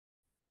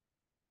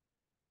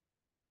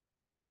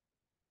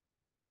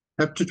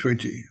Chapter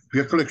 20,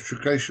 Vehicle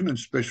Extrication and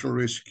Special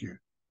Rescue.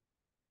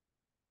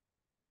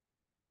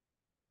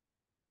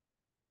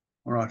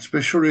 All right,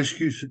 special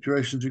rescue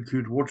situations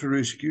include water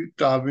rescue,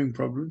 diving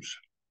problems,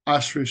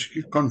 ice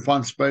rescue,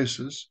 confined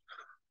spaces,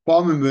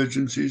 farm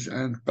emergencies,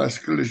 and bus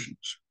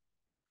collisions.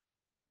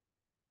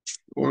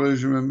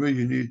 Always remember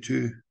you need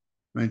to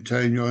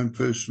maintain your own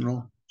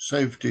personal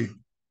safety.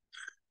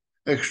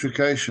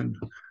 Extrication.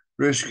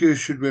 Rescuers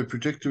should wear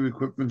protective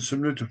equipment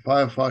similar to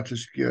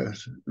firefighters' gear.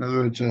 In other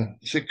words, a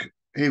thick,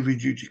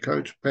 heavy-duty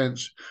coat,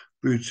 pants,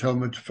 boots,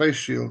 helmet, face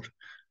shield,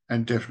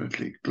 and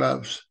definitely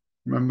gloves.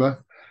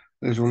 Remember,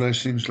 there's all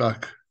those things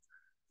like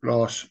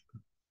glass,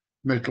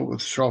 metal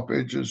with sharp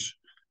edges,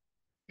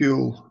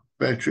 fuel,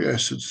 battery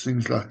acids,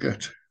 things like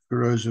that,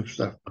 corrosive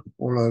stuff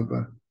all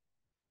over.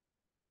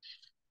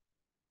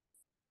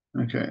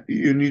 Okay,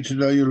 you need to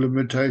know your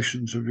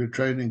limitations of your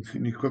training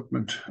and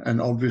equipment and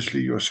obviously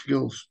your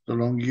skills. The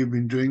longer you've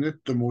been doing it,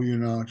 the more you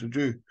know how to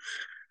do.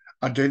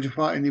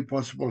 Identify any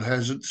possible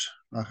hazards,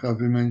 like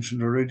I've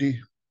mentioned already,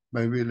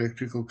 maybe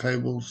electrical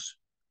cables,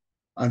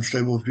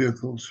 unstable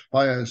vehicles,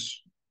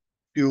 fires,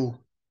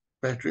 fuel,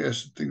 battery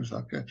acid, things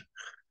like that.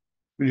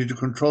 We need to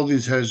control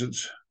these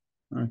hazards.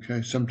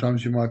 Okay,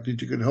 sometimes you might need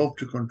to get help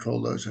to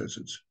control those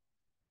hazards.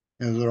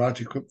 You have the right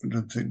equipment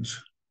and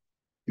things.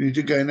 You need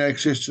to gain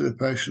access to the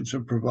patients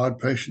and provide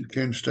patient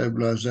care and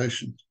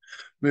stabilization.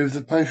 Move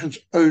the patients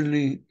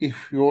only if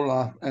your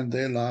life and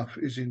their life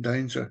is in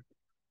danger.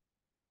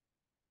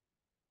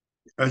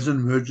 As an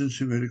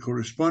emergency medical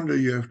responder,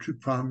 you have two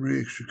primary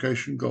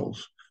extrication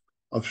goals: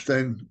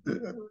 obtain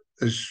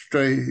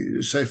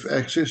safe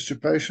access to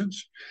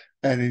patients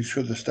and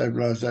ensure the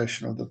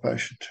stabilization of the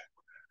patient.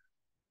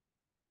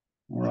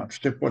 All right,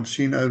 step one,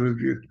 scene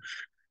overview. You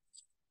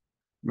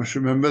must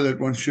remember that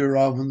once you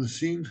arrive on the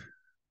scene,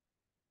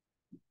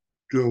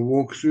 do a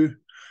walkthrough,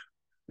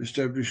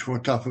 establish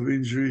what type of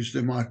injuries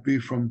there might be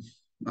from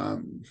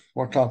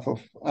what type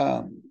of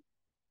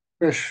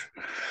crash,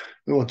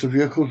 what the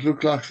vehicles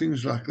look like,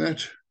 things like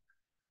that.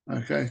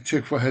 Okay,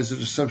 check for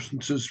hazardous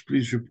substances.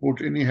 Please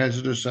report any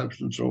hazardous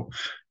substance or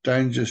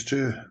dangers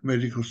to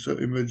medical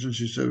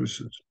emergency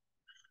services.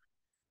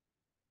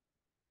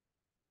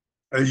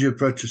 As you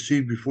approach the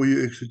scene, before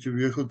you exit your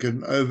vehicle, get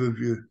an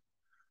overview.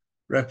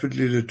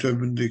 Rapidly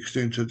determine the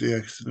extent of the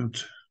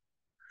accident.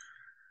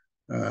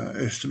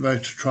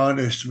 Try and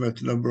estimate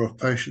the number of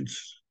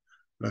patients.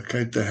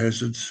 Locate the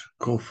hazards.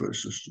 Call for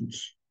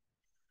assistance.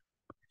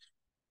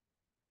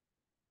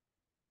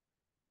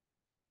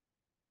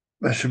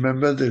 Let's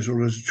remember there's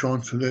always a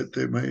chance that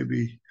there may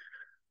be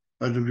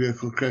motor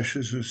vehicle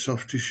crashes with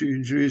soft tissue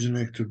injuries and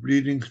active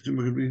bleeding,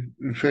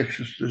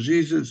 infectious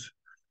diseases.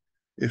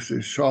 If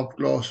there's sharp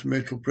glass,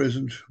 metal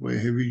present, wear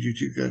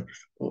heavy-duty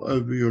gloves or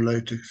over your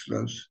latex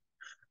gloves.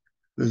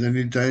 If there's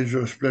any danger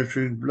of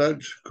splattering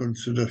blood,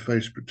 consider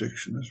face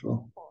protection as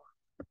well.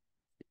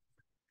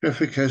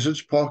 Traffic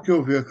hazards. Park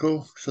your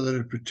vehicle so that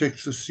it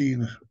protects the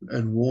scene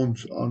and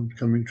warns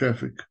oncoming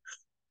traffic.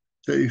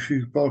 So if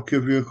you park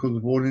your vehicle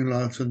with warning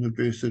lights on the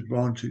best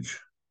advantage.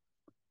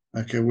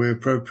 Okay, wear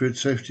appropriate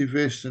safety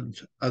vests and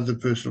other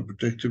personal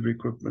protective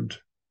equipment.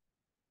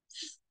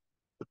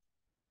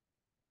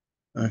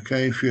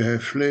 Okay, if you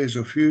have flares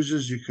or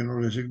fuses, you can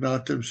always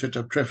ignite them, set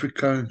up traffic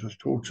cones with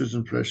torches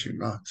and flashing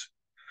lights.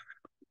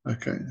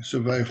 Okay,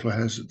 survey for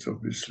hazards,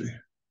 obviously.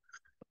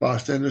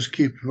 Bystanders,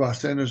 keep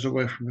bystanders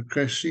away from the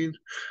crash scene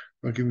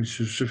by giving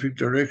specific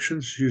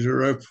directions. Use a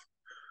rope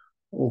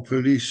or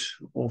police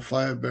or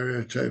fire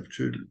barrier tape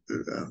to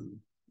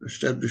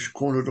establish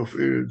cornered off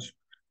areas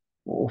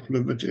or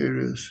off-limit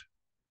areas.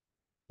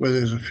 Where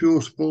there's a fuel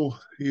spill,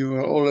 you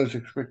will always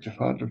expect to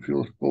find a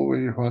fuel spill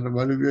when you find a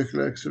motor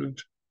vehicle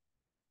accident,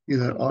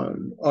 either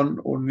on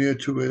or near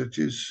to where it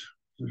is.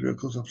 The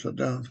vehicle's upside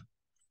down.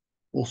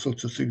 All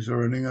sorts of things are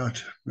running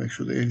out. Make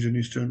sure the engine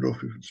is turned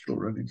off if it's still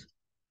running.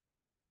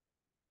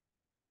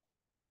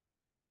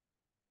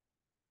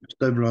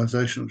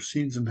 Stabilization of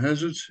scenes and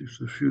hazards. If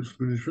the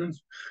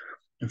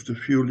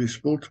fuel is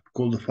spilled,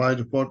 call the fire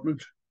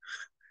department.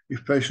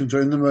 If patients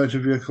are in the motor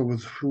vehicle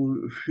with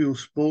fuel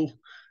spill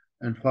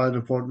and fire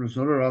department is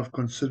not arrived,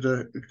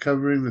 consider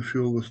covering the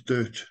fuel with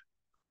dirt.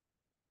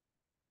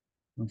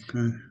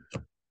 Okay.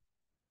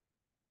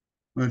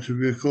 Motor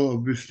vehicle,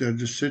 obviously I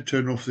just said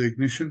turn off the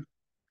ignition.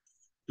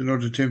 Do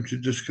not attempt to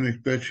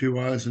disconnect battery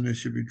wires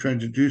unless you've been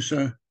trained to do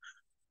so.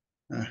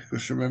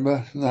 Because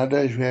remember,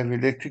 nowadays we have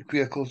electric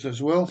vehicles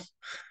as well.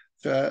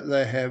 So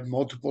they have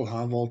multiple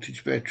high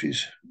voltage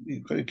batteries.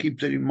 You've got to keep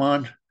that in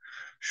mind.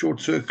 Short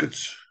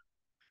circuits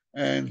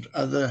and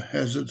other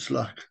hazards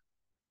like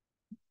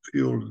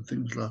fuel and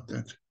things like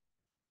that.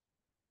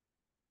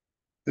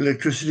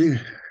 Electricity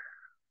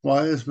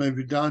wires may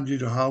be down due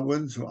to high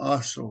winds or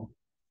ice or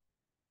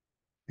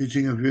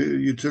hitting a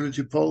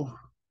utility pole.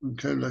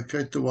 Okay,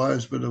 locate the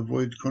wires but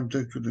avoid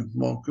contact with them.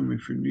 Mark them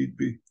if you need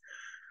be.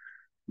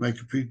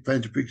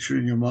 Paint a picture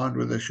in your mind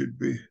where they should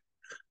be.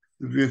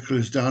 The vehicle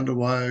is down the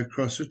wire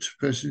across it.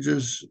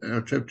 Passengers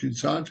are trapped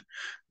inside.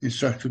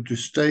 Instruct them to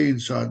stay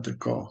inside the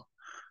car.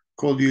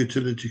 Call the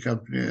utility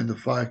company and the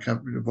fire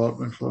company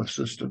department for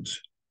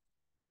assistance.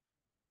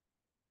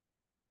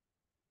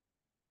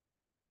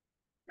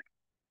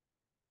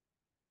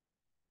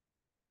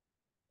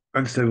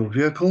 Unstable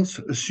vehicles.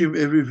 Assume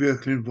every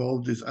vehicle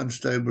involved is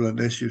unstable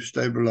unless you've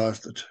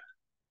stabilized it.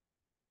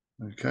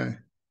 Okay.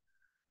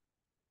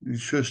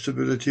 Ensure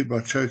stability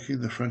by choking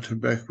the front and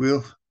back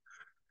wheel.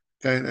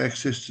 Gain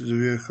access to the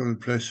vehicle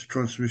and place the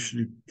transmission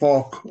in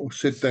park or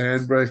set the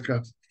handbrake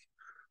up.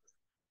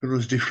 It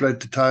was deflate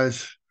the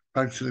tires,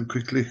 puncture them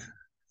quickly,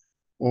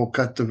 or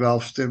cut the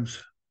valve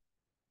stems.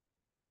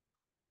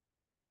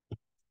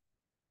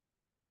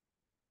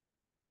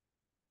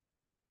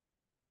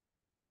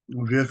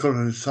 The vehicle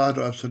on its side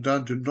or upside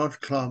down, do not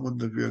climb on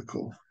the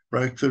vehicle.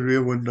 Break the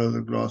rear window of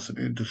the glass and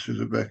enter through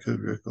the back of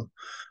the vehicle.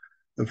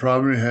 The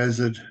primary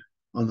hazard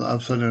on the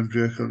upside down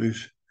vehicle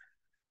is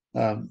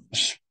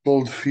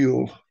spilled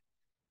fuel.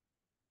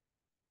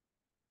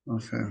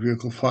 Okay,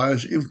 vehicle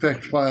fires.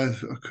 Impact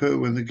fires occur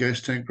when the gas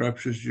tank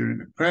ruptures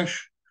during a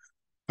crash.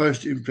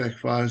 Post-impact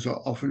fires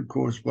are often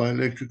caused by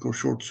electrical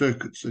short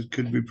circuits that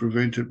can be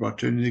prevented by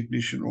turning the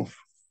ignition off.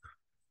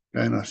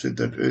 And I said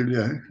that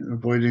earlier,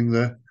 avoiding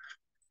the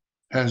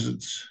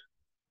hazards.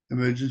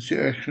 Emergency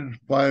action.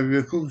 Fire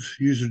vehicles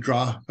use a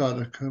dry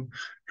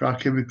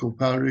chemical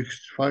fire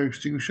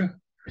extinguisher.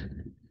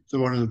 So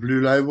one of the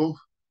blue label.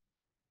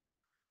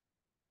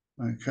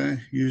 Okay,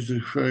 use the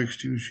fire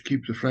extinguisher to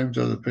keep the flames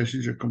out of the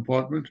passenger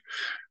compartment.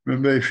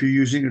 Remember, if you're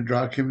using a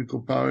dry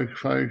chemical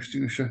fire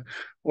extinguisher,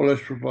 always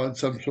provide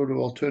some sort of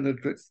alternate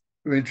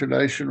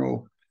ventilation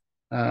or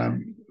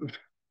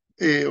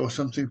air or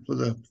something for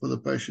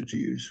the patient to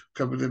use.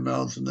 Cover their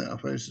mouths and their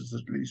faces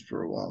at least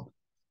for a while.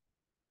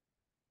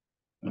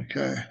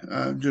 Okay,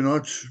 do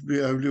not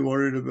be overly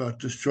worried about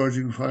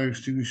discharging fire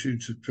extinguisher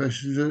to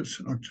passengers,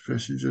 not to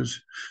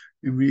passengers.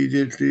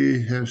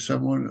 Immediately have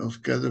someone else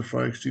gather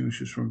fire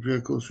extinguishers from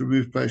vehicles.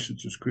 Remove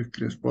patients as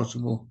quickly as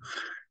possible.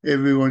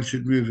 Everyone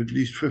should move at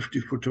least 50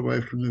 foot away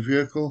from the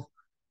vehicle.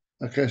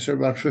 Okay, so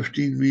about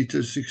 15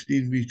 meters,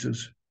 16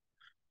 meters.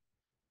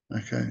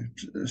 Okay,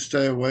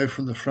 stay away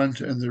from the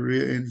front and the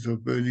rear ends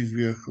of burning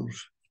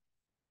vehicles.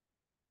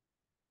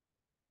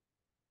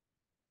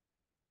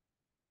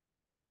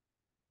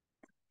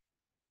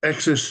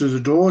 Access to the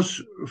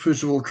doors.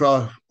 First of all,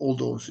 try all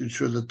doors.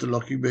 Ensure that the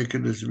locking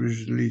mechanism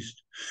is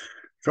released.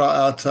 Try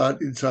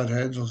outside, inside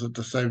handles at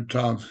the same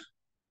time.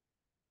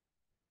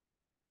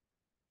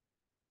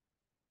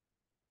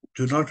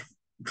 Do not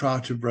try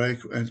to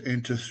break and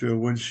enter through a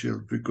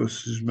windshield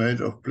because it is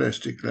made of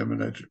plastic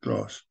laminated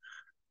glass.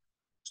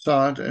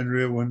 Side and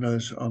rear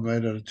windows are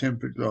made out of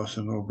tempered glass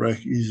and will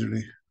break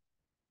easily.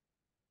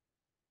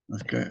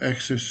 Okay,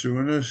 access to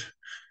windows.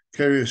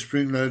 Carry a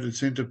spring-loaded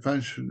center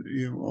punch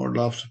or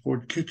life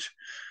support kit.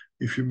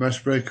 If you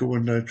must break a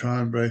window,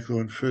 try and break the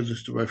one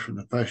furthest away from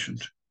the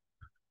patient.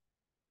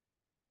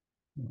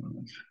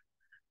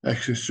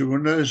 Access to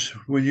windows.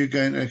 When you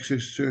gain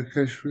access to a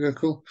cash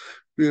vehicle,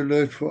 be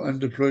alert for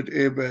undeployed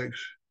airbags.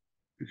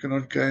 You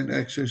cannot gain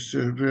access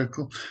to a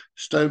vehicle,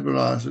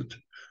 stabilize it,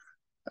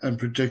 and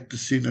protect the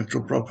scene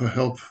until proper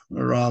help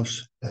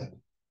arrives.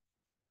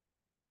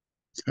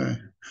 Okay.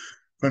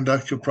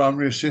 Conduct your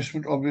primary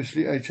assessment,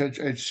 obviously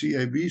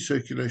HHHCAB,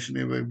 circulation,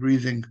 airway,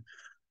 breathing.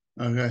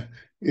 Okay.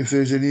 If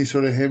there's any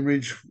sort of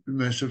hemorrhage,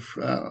 massive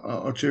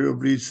arterial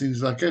bleeds,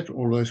 things like that,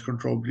 always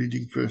control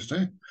bleeding first.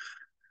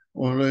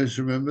 Always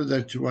remember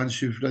that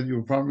once you've done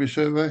your primary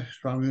survey,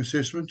 primary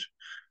assessment,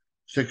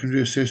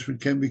 secondary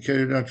assessment can be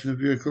carried out in the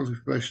vehicle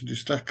if the patient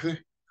is stuck there.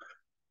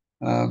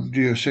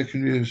 Do your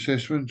secondary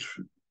assessment,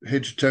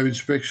 head to toe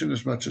inspection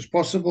as much as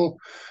possible,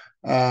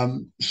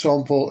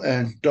 sample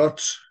and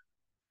dots,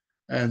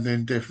 and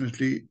then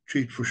definitely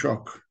treat for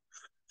shock.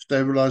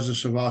 Stabilize the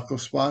cervical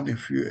spine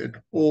if you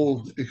at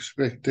all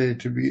expect there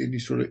to be any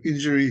sort of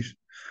injuries,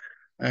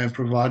 and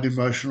provide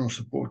emotional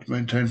support,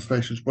 maintain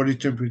patient's body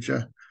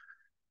temperature,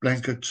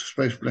 blankets,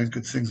 space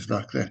blankets, things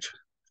like that.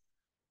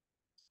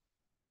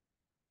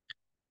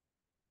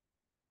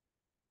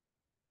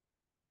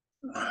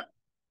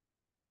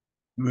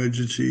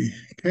 Emergency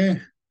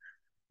care.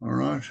 All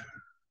right.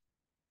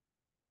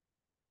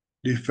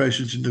 Leave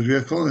patients in the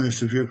vehicle unless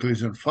the vehicle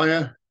is on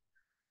fire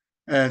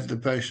and the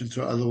patients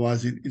are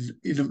otherwise in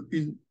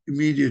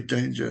immediate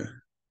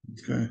danger.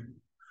 Okay.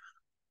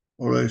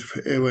 Always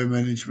for airway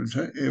management,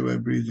 airway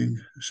breathing,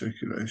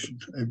 circulation,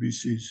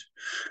 ABCs.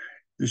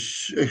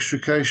 This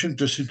extrication,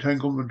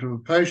 disentanglement of a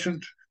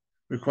patient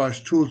requires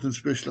tools and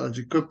specialized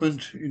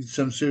equipment. In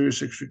some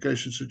serious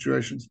extrication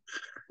situations,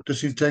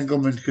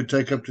 disentanglement could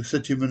take up to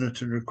 30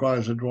 minutes and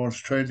requires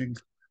advanced training,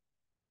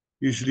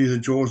 usually the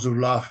jaws of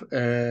life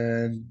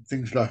and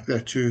things like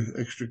that to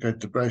extricate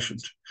the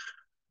patient.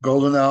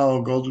 Golden hour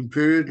or golden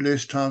period,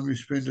 less time you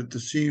spend at the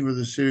scene with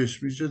a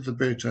serious injury, the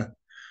better.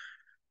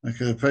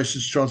 Okay, the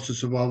patient's chance of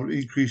survival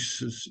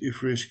increases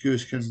if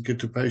rescuers can get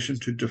the patient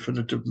to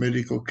definitive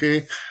medical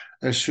care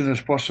as soon as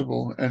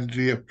possible, and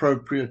the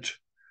appropriate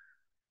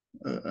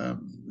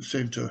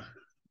center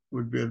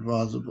would be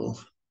advisable.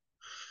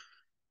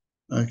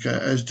 Okay,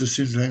 as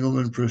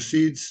disentanglement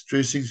proceeds,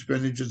 dressings,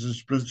 bandages, and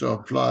splints are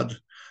applied,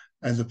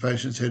 and the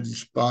patient's head and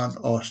spine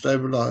are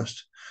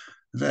stabilized.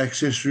 An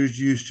access route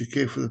used to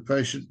care for the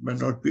patient may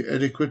not be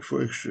adequate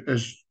for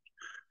as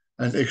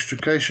an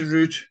extrication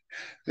route.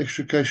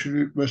 Extrication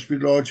route must be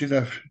large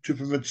enough to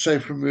permit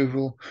safe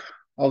removal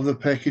of the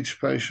packaged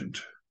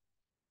patient.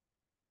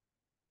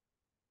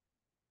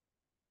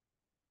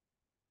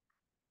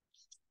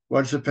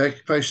 Once the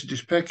patient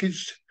is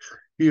packaged,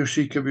 he or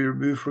she can be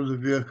removed from the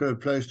vehicle and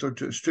placed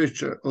onto a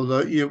stretcher.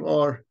 Although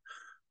EMR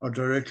are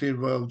directly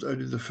involved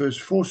only in the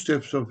first 4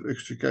 steps of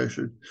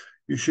extrication,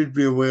 you should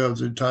be aware of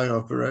the entire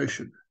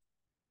operation.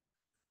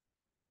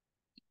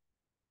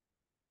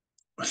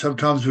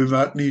 Sometimes we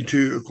might need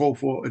to call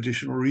for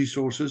additional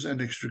resources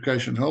and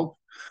extrication help.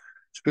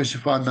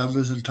 Specify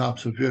numbers and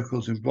types of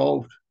vehicles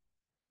involved.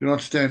 Do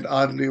not stand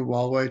idly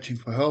while waiting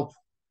for help.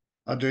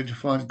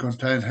 Identify and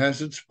contain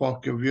hazards.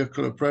 Park your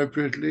vehicle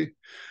appropriately.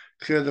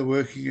 Clear the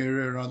working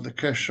area around the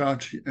cash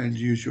site and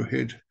use your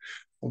head.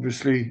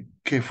 Obviously,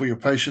 care for your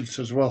patients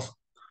as well.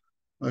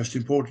 Most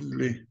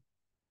importantly,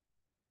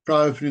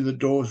 try opening the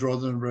doors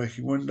rather than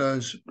breaking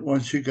windows.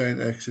 Once you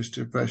gain access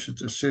to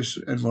patients, assess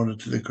and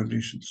monitor their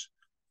conditions.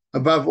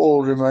 Above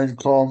all, remain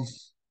calm.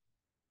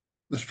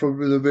 That's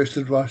probably the best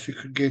advice you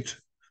could get.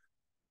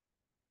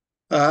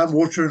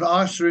 Water and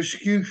ice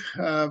rescue.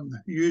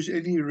 Use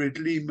any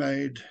readily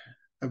made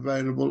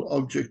available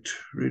object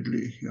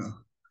readily.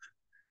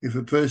 If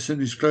a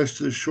person is close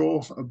to the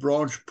shore, a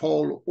branch,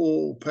 pole,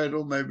 or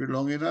paddle may be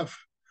long enough.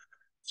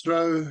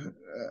 Throw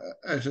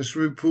at a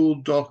swimming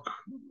pool, dock,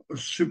 or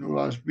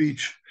supervised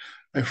beach.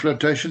 A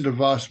flotation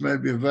device may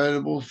be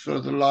available.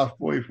 Throw the life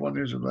buoy if one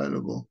is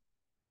available.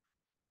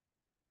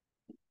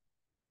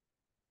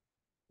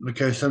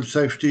 Okay, some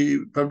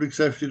public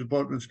safety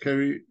departments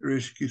carry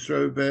rescue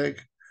throw bag,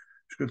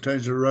 which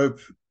contains a rope.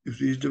 If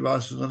these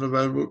devices are not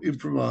available,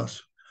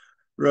 improvise.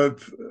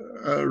 Rope,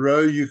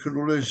 row, you can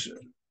always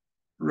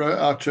row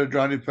out to a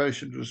drowning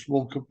patient with a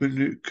small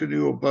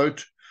canoe or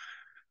boat.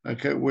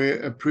 Okay,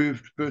 wear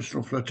approved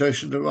personal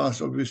flotation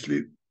device,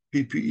 obviously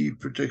PPE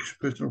protection,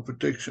 personal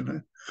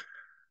protection.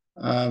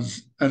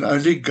 And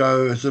only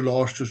go as a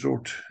last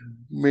resort.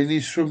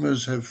 Many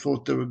swimmers have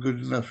thought they were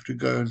good enough to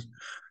go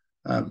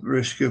and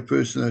rescue a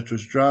person that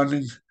was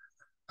drowning,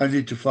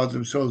 only to find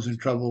themselves in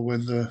trouble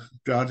when the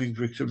drowning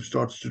victim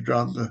starts to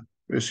drown the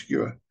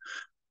rescuer.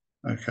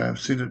 Okay, I've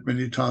seen it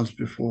many times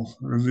before.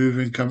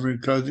 Removing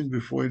covering clothing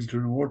before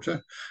entering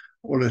water.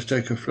 Always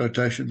take a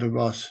flotation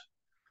device.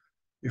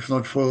 If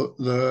not for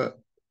the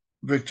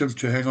victim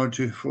to hang on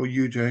to, for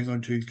you to hang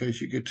on to in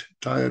case you get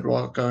tired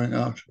while going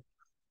out.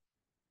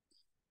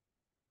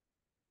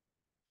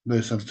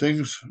 There's some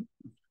things.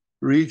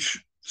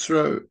 Reach,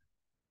 throw,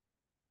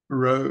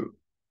 row,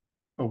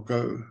 or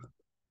go.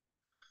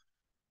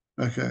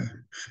 Okay.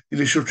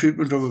 Initial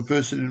treatment of a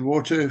person in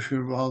water. If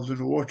you're involved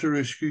in a water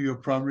rescue, your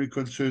primary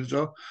concerns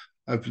are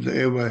open the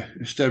airway,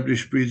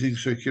 establish breathing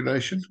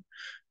circulation,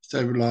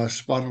 stabilize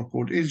spinal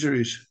cord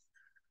injuries.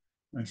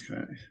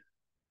 Okay.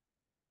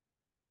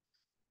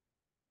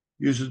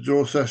 Use the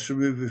jaw sash to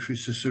remove if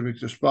it's specific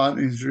to spine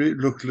injury.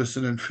 Look,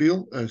 listen, and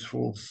feel. As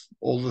for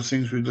all the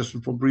things we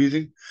listen for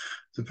breathing.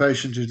 If the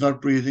patient is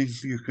not breathing,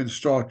 you can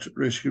start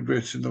rescue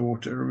breaths in the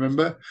water.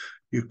 Remember,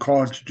 you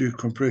can't do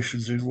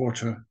compressions in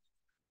water.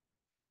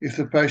 If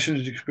the patient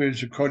has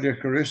experienced a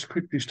cardiac arrest,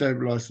 quickly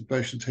stabilize the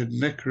patient's head and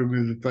neck,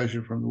 remove the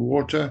patient from the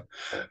water,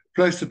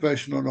 place the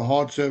patient on a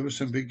hard surface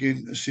and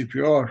begin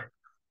CPR.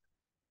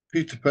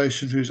 Treat the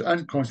patient who's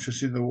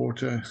unconscious in the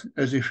water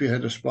as if he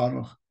had a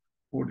spinal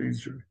cord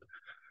injury.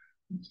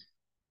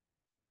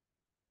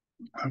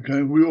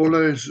 Okay, we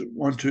always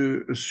want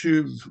to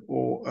assume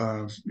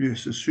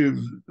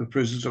assume the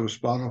presence of a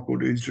spinal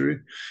cord injury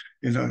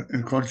in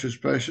unconscious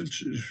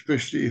patients,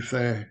 especially if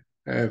they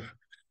have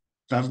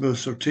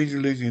numbers of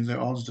tingling in their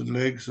arms and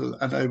legs,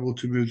 unable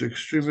to move the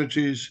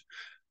extremities,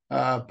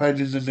 pain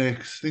in the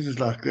neck, things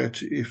like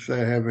that. If they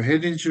have a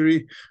head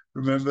injury,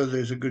 remember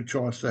there's a good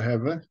chance they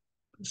have a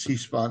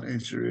C-spine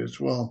injury as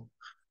well.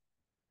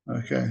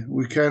 Okay,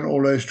 we can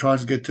always try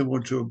and get them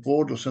onto a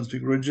board or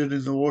something rigid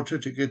in the water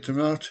to get them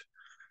out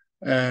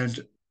and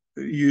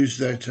use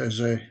that as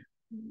a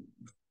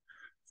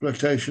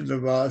flotation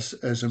device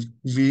as a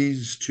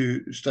means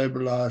to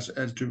stabilize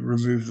and to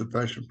remove the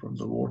patient from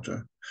the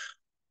water.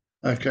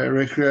 Okay,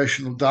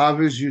 recreational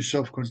divers use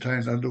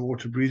self-contained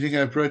underwater breathing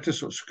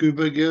apparatus or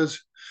scuba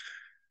gears,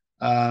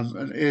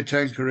 an air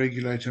tank, a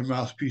regulator,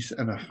 mouthpiece,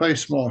 and a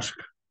face mask.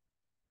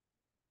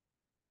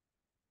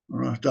 All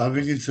right,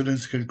 diving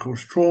incidents can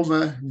cause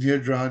trauma, near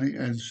drowning,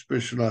 and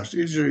specialized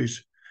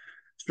injuries.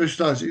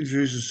 Specialized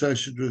injuries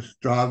associated with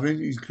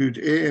diving include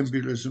air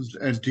embolisms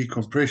and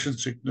decompression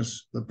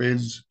sickness, the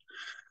bends.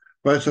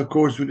 Both are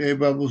caused when air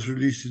bubbles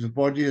released in the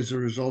body as a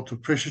result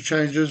of pressure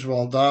changes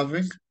while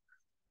diving.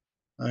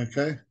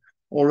 Okay.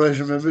 Always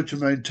remember to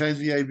maintain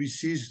the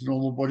ABCs,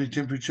 normal body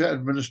temperature,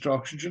 administer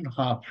oxygen,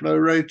 high flow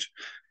rate.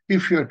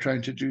 If you are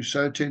trained to do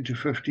so, 10 to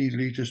 15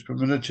 liters per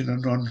minute in a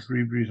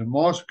non-rebreather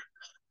mask.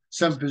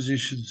 Some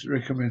physicians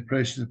recommend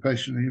placing the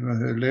patient on him or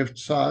her left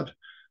side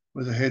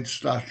with the head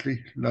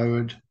slightly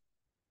lowered.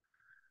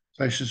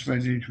 Patients may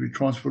need to be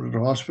transported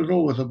to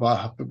hospital with a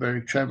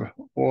hyperbaric chamber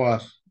or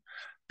a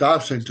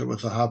dive center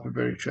with a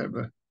hyperbaric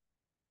chamber.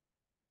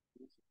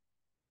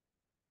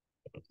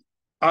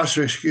 Ice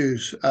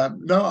rescues.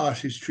 No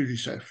ice is truly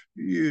safe.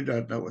 You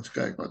don't know what's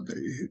going on there.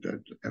 You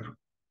don't have a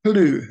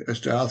clue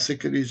as to how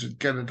thick it is and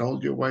can it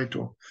hold your weight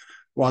or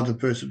why the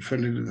person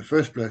fell in the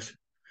first place.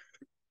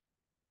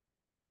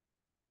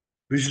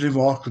 Visually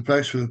mark the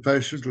place where the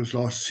patient was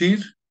last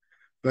seen.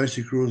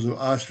 Basic rules of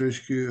ice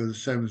rescue are the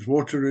same as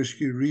water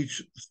rescue: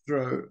 reach,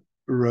 throw,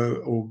 row,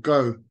 or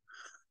go.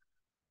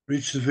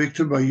 Reach the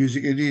victim by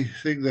using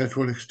anything that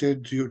will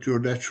extend to your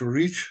natural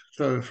reach.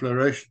 So a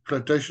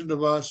flotation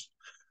device,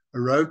 a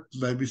rope,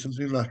 maybe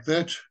something like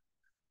that.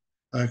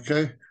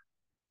 Okay.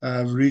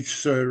 Reach,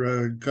 throw,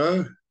 row, and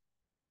go.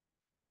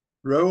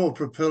 Row or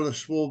propel a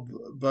small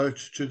boat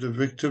to the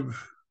victim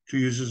to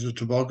use as a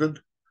toboggan,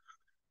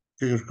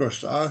 get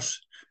across the ice.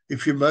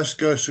 If you must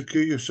go,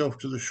 secure yourself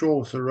to the shore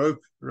with a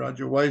rope around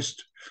your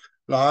waist,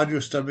 lie on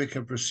your stomach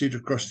and proceed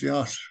across the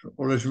ice.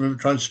 Always remember,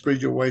 try and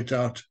spread your weight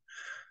out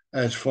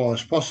as far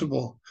as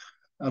possible.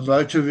 A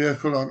motor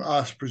vehicle on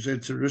ice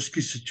presents a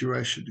risky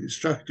situation.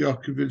 Instruct the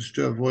occupants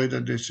to avoid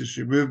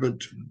unnecessary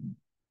movement.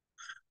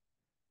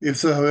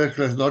 If the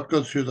vehicle has not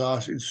gone through the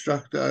ice,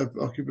 instruct the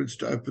occupants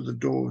to open the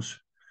doors.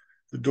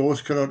 The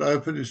doors cannot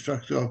open,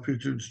 instruct the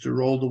occupants to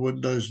roll the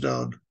windows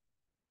down.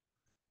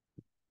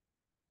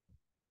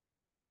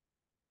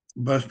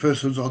 Most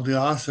persons on the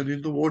ice and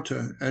in the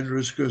water and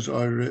rescuers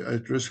are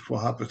at risk for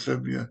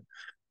hypothermia.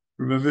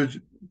 Remember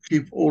to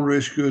keep all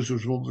rescuers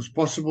as warm as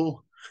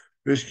possible.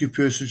 Rescue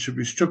persons should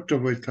be stripped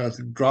of wet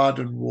clothing, dried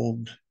and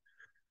warmed.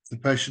 If the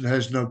patient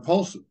has no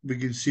pulse,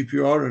 begin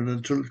CPR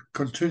and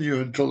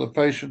continue until the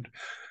patient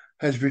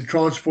has been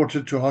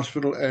transported to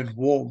hospital and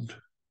warmed.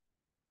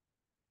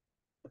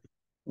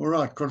 All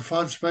right,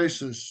 confined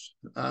spaces.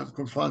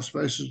 Confined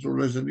spaces are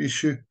always an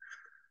issue.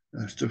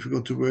 It's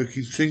difficult to work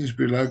in things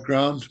below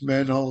ground,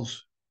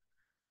 manholes,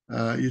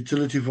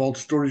 utility vault,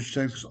 storage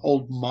tanks,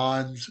 old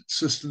mines,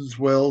 cisterns,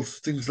 wells,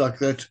 things like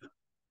that.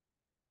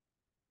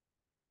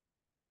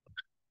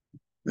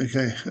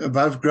 Okay,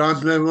 above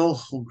ground level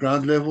or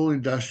ground level,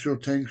 industrial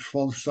tanks,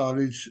 farm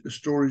silage,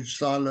 storage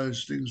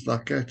silos, things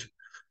like that.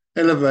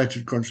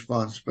 Elevated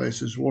confined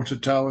spaces, water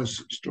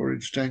towers,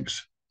 storage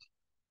tanks.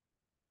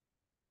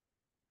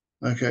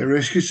 Okay,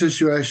 rescue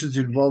situations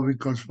involving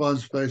confined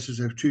spaces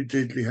have two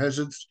deadly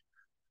hazards.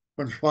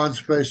 Confined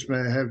space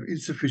may have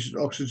insufficient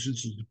oxygen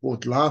to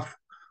support life,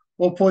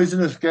 or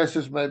poisonous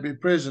gases may be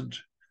present.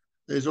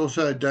 There's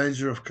also a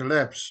danger of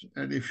collapse,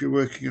 and if you're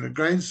working in a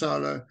grain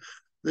silo,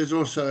 there's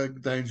also a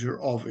danger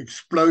of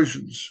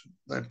explosions.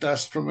 That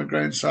dust from a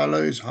grain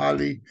silo is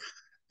highly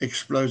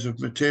explosive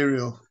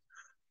material.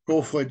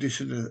 Call for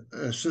additional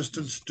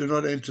assistance. Do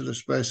not enter the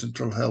space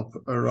until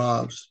help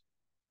arrives.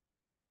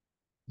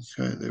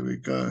 Okay, there we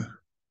go.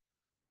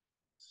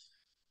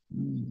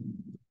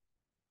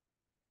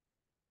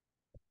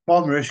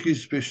 Farm rescue,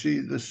 especially,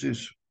 this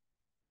is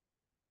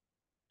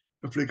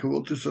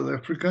applicable to South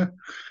Africa.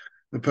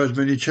 They pose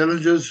many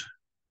challenges.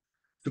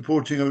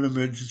 Supporting of an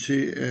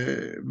emergency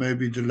may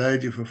be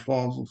delayed if a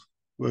farm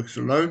works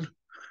alone.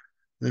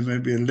 There may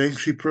be a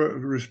lengthy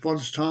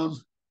response time.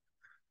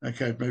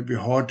 Okay, it may be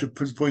hard to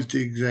pinpoint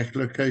the exact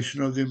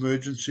location of the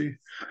emergency.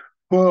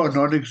 Poor or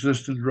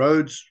non-existent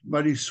roads,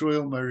 muddy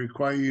soil may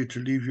require you to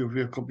leave your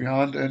vehicle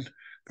behind and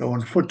go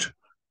on foot.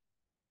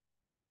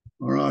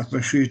 All right,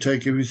 make sure you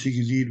take everything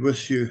you need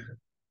with you.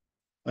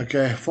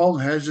 Okay, farm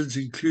hazards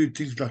include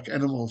things like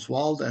animals,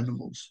 wild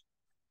animals,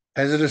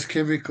 hazardous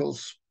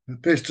chemicals,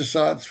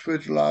 pesticides,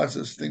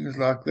 fertilizers, things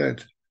like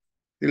that.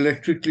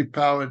 Electrically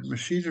powered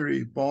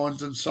machinery,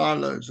 barns and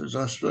silos, as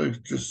I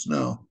spoke just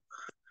now,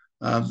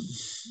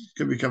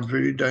 can become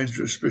very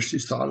dangerous, especially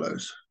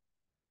silos.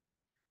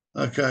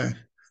 Okay.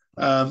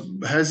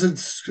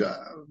 Hazards,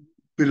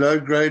 below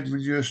grade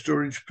manure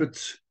storage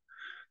pits.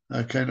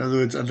 Okay, in other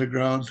words,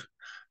 underground.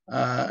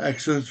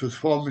 Accidents with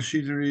farm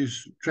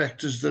machineries,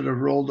 tractors that have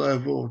rolled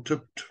over or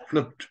tipped,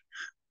 flipped,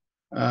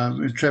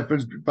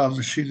 entrapment by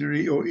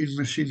machinery or in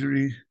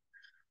machinery,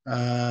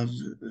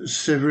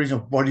 severing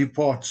of body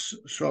parts,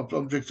 sharp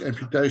objects,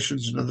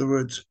 amputations, in other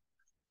words.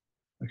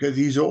 Okay,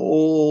 these are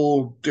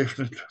all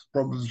definite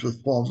problems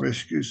with farm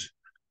rescues.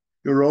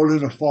 Your role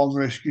in a farm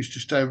rescue is to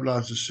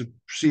stabilize the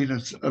scene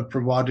and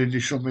provide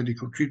initial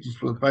medical treatment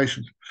for the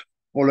patient.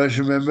 Always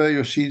remember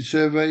your scene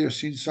survey, your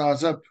scene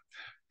size up,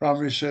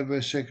 primary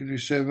survey, secondary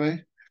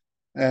survey,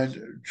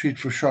 and treat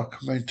for shock,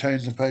 maintain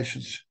the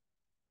patient's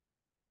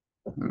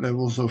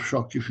levels of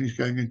shock if he's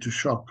going into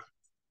shock.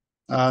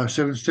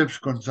 7 steps: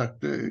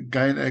 contact,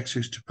 gain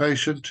access to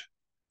patient,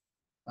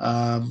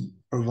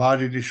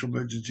 provide initial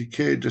emergency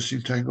care,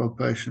 disentangle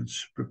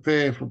patients,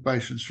 prepare for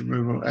patient's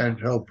removal, and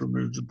help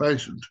remove the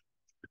patient.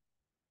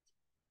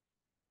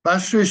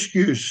 Bus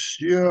rescues,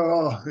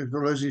 yeah, there's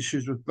always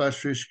issues with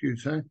bus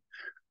rescues.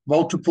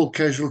 Multiple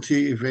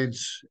casualty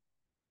events,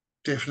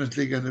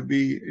 definitely going to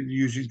be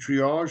using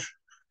triage.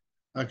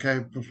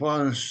 Okay,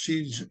 perform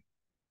scenes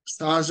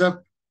size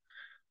up,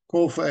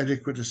 Call for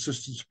adequate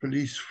assistance,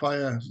 police,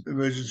 fire,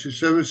 emergency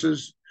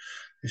services.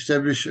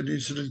 Establish an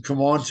incident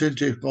command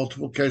center if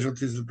multiple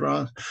casualties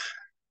arise.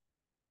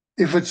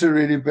 If it's a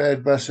really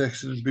bad bus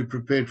accident, be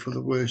prepared for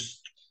the worst.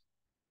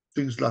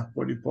 Things like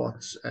body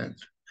parts and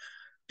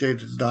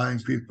dead and dying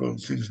people,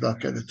 things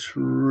like that. It's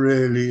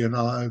really an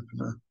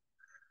eye-opener.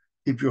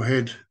 Keep your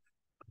head.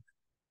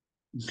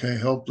 Okay,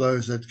 help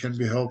those that can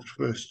be helped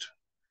first.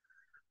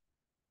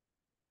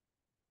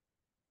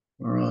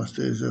 All right,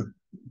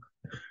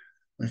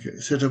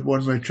 set up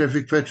one-way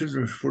traffic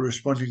pattern for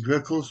responding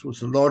vehicles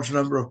with a large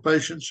number of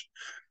patients.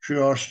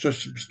 Triage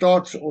system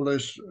starts.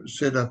 Always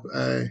set up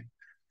a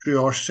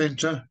triage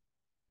center